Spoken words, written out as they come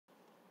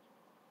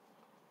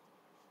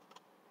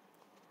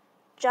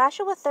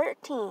Joshua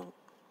 13.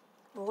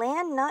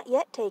 Land not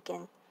yet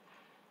taken.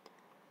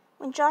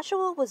 When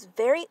Joshua was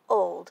very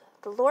old,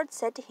 the Lord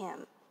said to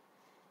him,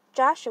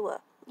 Joshua,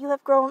 you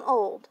have grown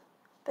old,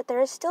 but there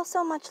is still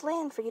so much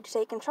land for you to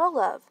take control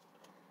of.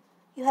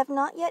 You have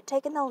not yet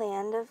taken the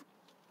land of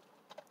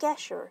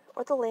Geshur,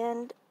 or the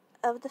land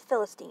of the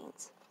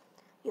Philistines.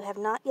 You have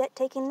not yet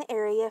taken the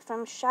area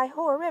from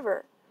Shihor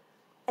River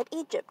at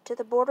Egypt to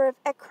the border of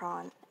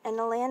Ekron and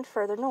the land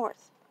further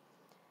north.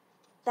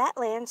 That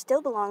land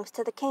still belongs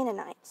to the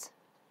Canaanites.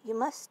 You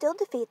must still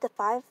defeat the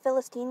 5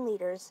 Philistine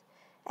leaders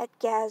at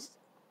Gaza,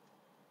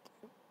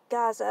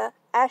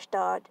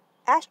 Ashdod,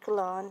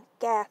 Ashkelon,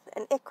 Gath,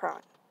 and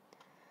Ekron.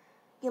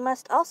 You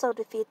must also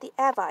defeat the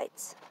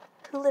Avites,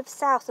 who live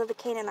south of the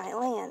Canaanite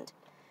land,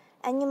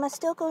 and you must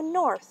still go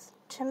north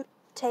to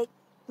take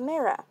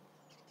Merah,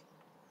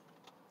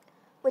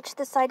 which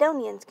the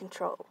Sidonians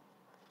control.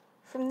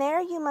 From there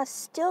you must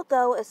still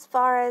go as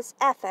far as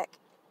Aphek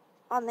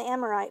on the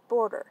Amorite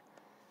border.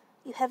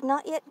 You have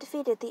not yet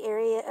defeated the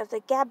area of the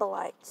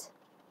Gabalites.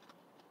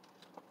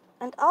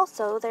 And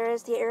also there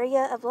is the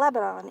area of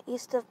Lebanon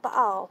east of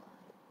Baal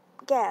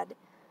Gad,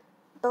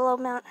 below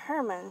Mount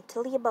Hermon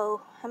to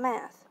Lebo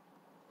Hamath.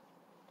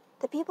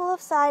 The people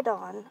of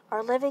Sidon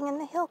are living in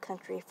the hill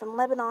country from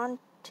Lebanon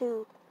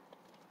to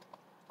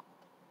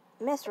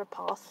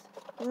Misrapoth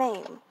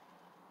Maim.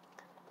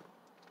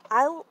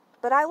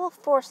 But I will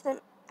force them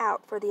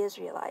out for the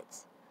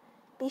Israelites.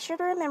 Be sure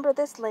to remember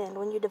this land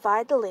when you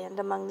divide the land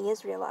among the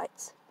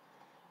Israelites.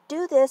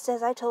 Do this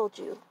as I told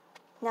you.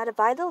 Now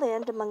divide the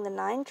land among the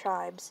 9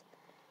 tribes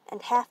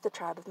and half the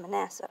tribe of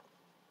Manasseh.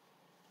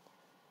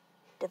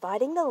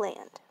 Dividing the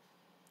land.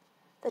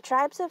 The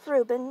tribes of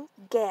Reuben,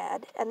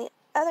 Gad, and the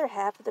other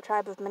half of the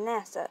tribe of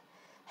Manasseh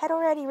had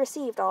already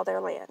received all their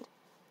land.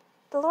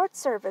 The Lord's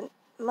servant,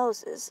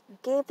 Moses,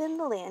 gave them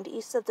the land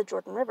east of the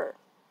Jordan River.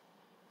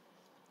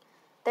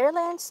 Their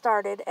land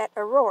started at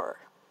Aroer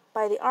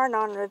by the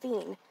Arnon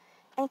ravine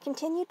and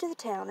continued to the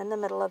town in the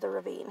middle of the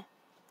ravine.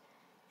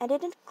 And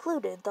it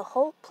included the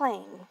whole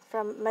plain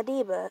from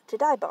Medeba to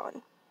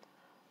Dibon.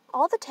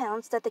 All the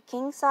towns that the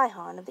king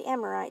Sihon of the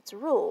Amorites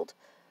ruled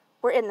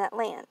were in that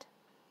land.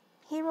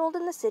 He ruled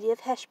in the city of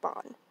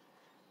Heshbon.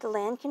 The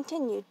land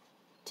continued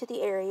to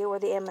the area where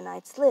the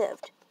Ammonites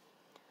lived.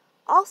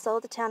 Also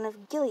the town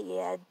of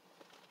Gilead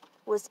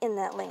was in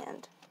that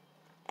land,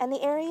 and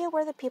the area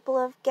where the people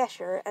of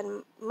Geshur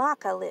and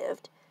Maacah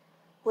lived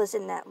was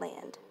in that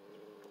land.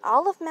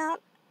 All of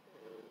Mount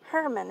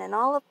Hermon and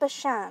all of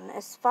Bashan,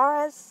 as far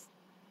as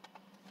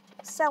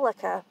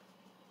Selecah,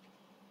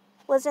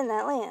 was in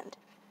that land.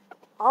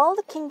 All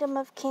the kingdom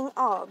of King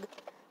Og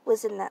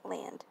was in that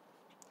land.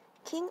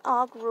 King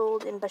Og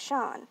ruled in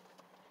Bashan.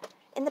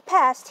 In the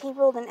past, he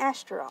ruled in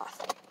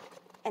Ashtaroth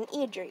and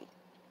Edrei.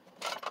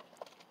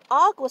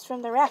 Og was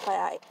from the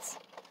Rephaites.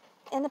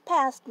 In the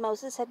past,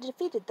 Moses had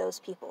defeated those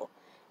people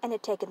and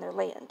had taken their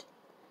land.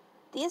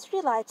 The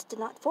Israelites did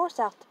not force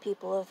out the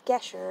people of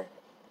Geshur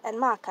and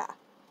Maacah.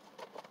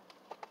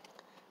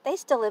 They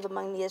still live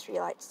among the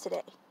Israelites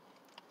today.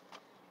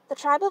 The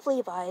tribe of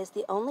Levi is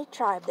the only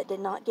tribe that did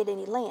not get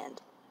any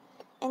land.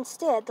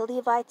 Instead, the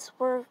Levites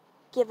were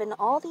given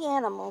all the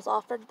animals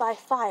offered by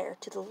fire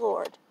to the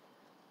Lord,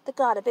 the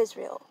God of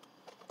Israel.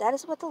 That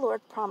is what the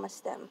Lord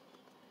promised them.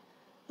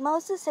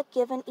 Moses had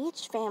given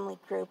each family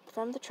group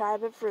from the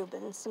tribe of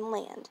Reuben some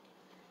land.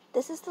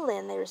 This is the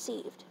land they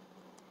received.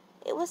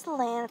 It was the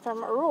land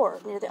from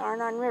Aroer near the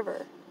Arnon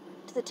River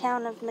to the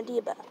town of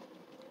Medeba.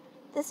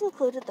 This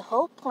included the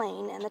whole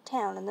plain and the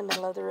town in the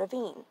middle of the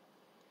ravine.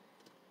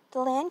 The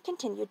land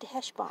continued to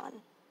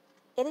Heshbon.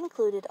 It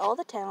included all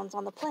the towns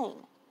on the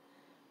plain.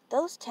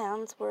 Those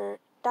towns were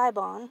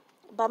Dibon,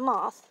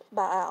 Bamoth,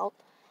 Baal,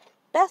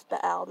 Beth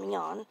Baal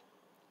Meon,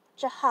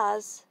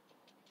 Jahaz,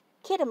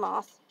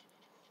 Kiddemoth,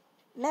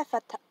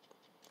 Mephath,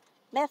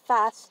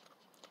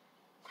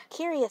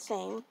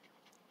 Kiriathaim,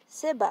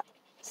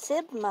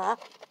 Sibmah,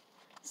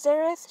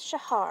 Zereth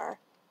Shahar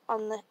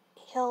on the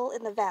hill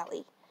in the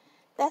valley,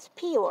 Beth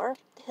Peor,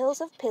 the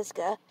hills of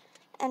Pisgah,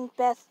 and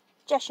Beth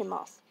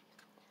Jeshimoth.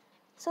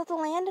 So the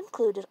land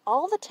included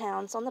all the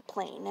towns on the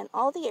plain and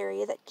all the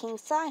area that King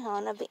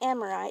Sihon of the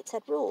Amorites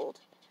had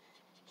ruled.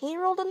 He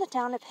ruled in the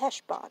town of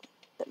Heshbon,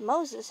 but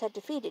Moses had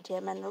defeated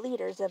him and the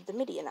leaders of the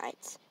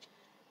Midianites.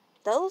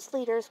 Those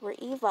leaders were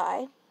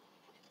Evi,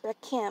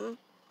 Rakim,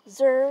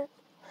 Zur,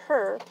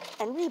 Hur,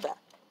 and Reba.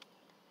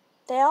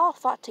 They all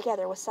fought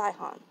together with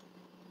Sihon.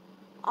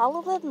 All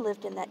of them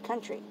lived in that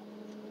country.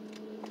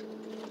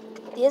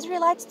 The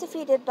Israelites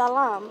defeated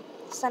Balaam,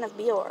 son of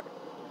Beor.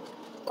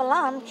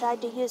 Balaam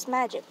tried to use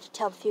magic to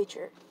tell the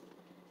future.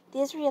 The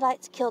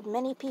Israelites killed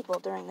many people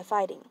during the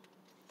fighting.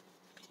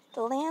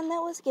 The land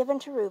that was given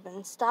to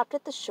Reuben stopped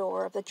at the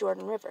shore of the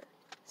Jordan River,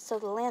 so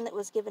the land that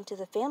was given to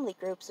the family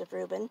groups of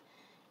Reuben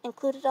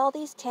included all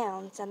these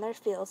towns and their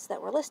fields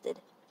that were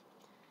listed.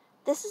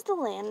 This is the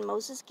land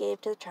Moses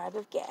gave to the tribe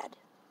of Gad.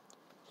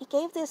 He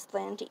gave this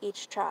land to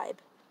each tribe.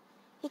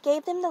 He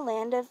gave them the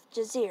land of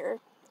Jazer,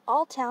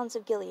 all towns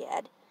of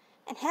Gilead,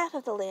 and half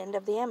of the land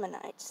of the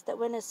Ammonites that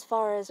went as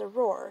far as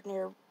Aroer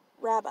near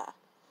Rabbah.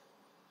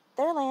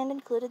 Their land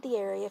included the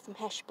area from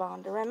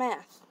Heshbon to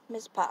Ramath,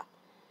 Mizpah,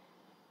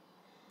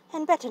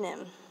 and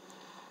Betonim,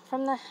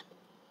 from the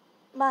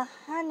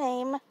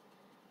Mahanaim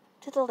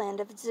to the land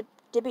of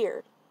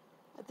Debir,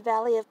 the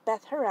valley of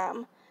Beth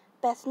Haram,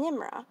 Beth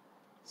Nimrah,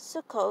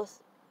 Sukkoth,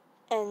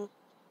 and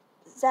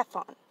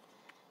Zaphon,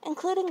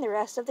 including the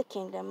rest of the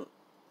kingdom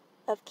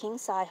of King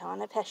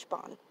Sihon of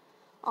Heshbon,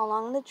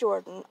 along the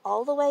Jordan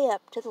all the way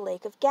up to the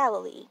Lake of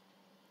Galilee,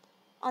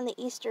 on the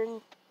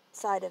eastern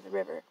side of the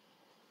river.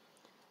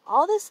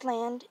 All this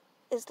land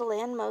is the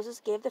land Moses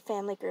gave the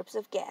family groups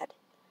of Gad.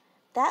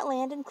 That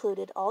land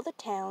included all the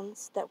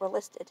towns that were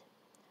listed.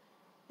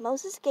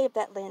 Moses gave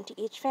that land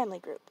to each family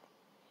group.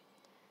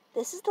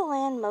 This is the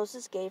land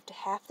Moses gave to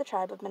half the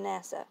tribe of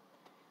Manasseh.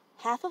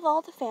 Half of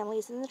all the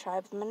families in the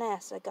tribe of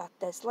Manasseh got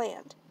this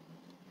land.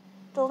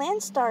 The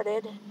land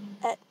started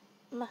at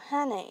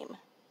Mahanaim.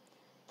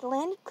 The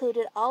land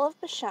included all of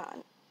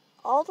Bashan,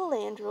 all the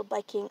land ruled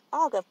by King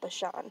Og of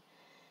Bashan,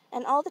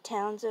 and all the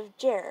towns of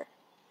Jer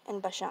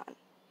and Bashan.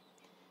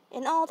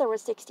 In all there were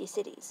 60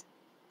 cities.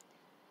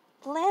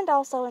 The land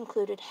also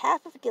included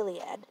half of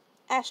Gilead,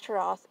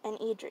 Ashtaroth, and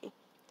Edrei.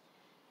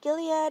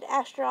 Gilead,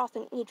 Ashtaroth,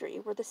 and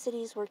Edrei were the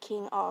cities where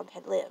King Og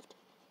had lived.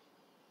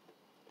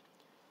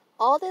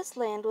 All this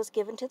land was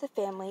given to the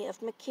family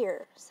of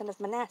Machir, son of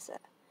Manasseh.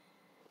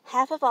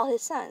 Half of all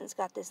his sons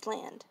got this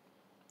land.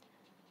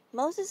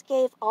 Moses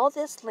gave all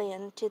this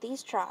land to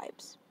these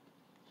tribes.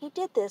 He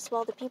did this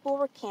while the people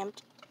were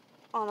camped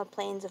on the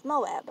plains of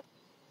Moab.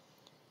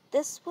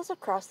 This was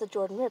across the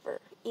Jordan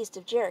River, east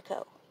of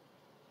Jericho.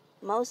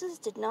 Moses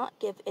did not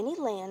give any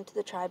land to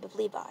the tribe of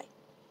Levi.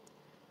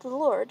 The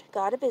Lord,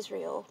 God of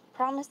Israel,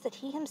 promised that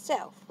he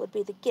himself would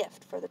be the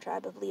gift for the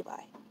tribe of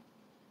Levi.